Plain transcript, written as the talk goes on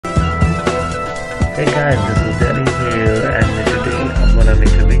Hey guys, this is Danny here, and today I'm gonna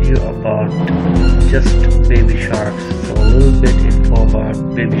make a video about just baby sharks. So a little bit info about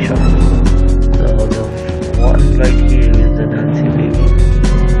baby sharks. So the one right here is the Nancy baby.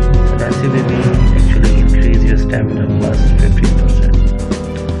 So Nancy baby actually increase your stamina plus 15%.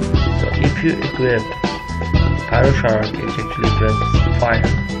 So if you equip Pyro Shark, it actually breathes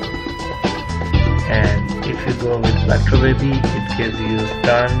fire. And if you go with Electro baby, it gives you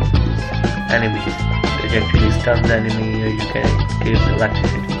stun enemies. It actually stuns the enemy, or you can give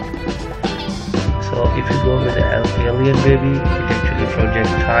electricity. So if you go with the Alien baby, it actually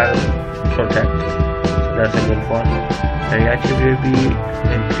projectile protect. So that's a good one. Mariachi baby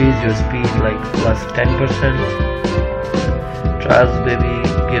increase your speed like plus 10%. Trials baby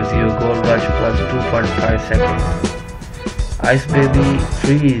gives you gold rush plus 2.5 seconds. Ice baby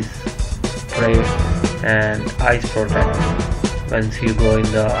freeze, prey, and ice protect. Once you go in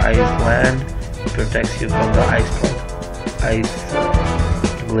the ice land, it protects you from the ice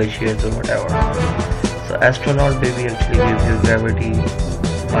glaciers or whatever. So astronaut baby actually gives you gravity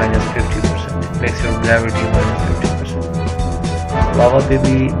minus 50%. It makes your gravity minus 50%. Lava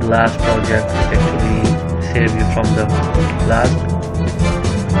baby blast project, it actually saves you from the blast.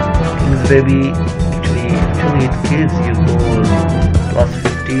 King's baby actually it gives you gold plus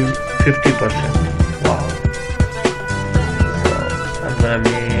 50%. Wow. So I'm gonna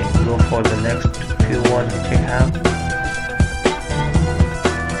go for the next few ones which I have.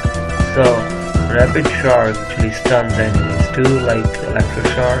 So Rapid Shark actually stuns enemies too, like Electro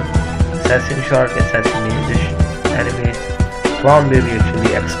Shark. Assassin Shark assassinates enemies. Clown baby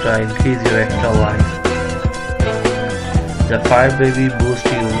actually increase your extra life. The Fire baby boosts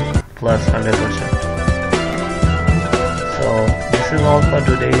you plus 100%. So this is all for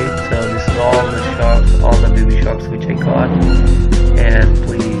today. So this is all the sharks, all the baby sharks which I got. And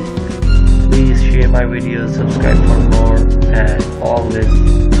please share my videos, subscribe for more, and always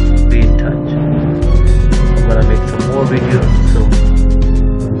be in touch. I'm gonna make some more videos.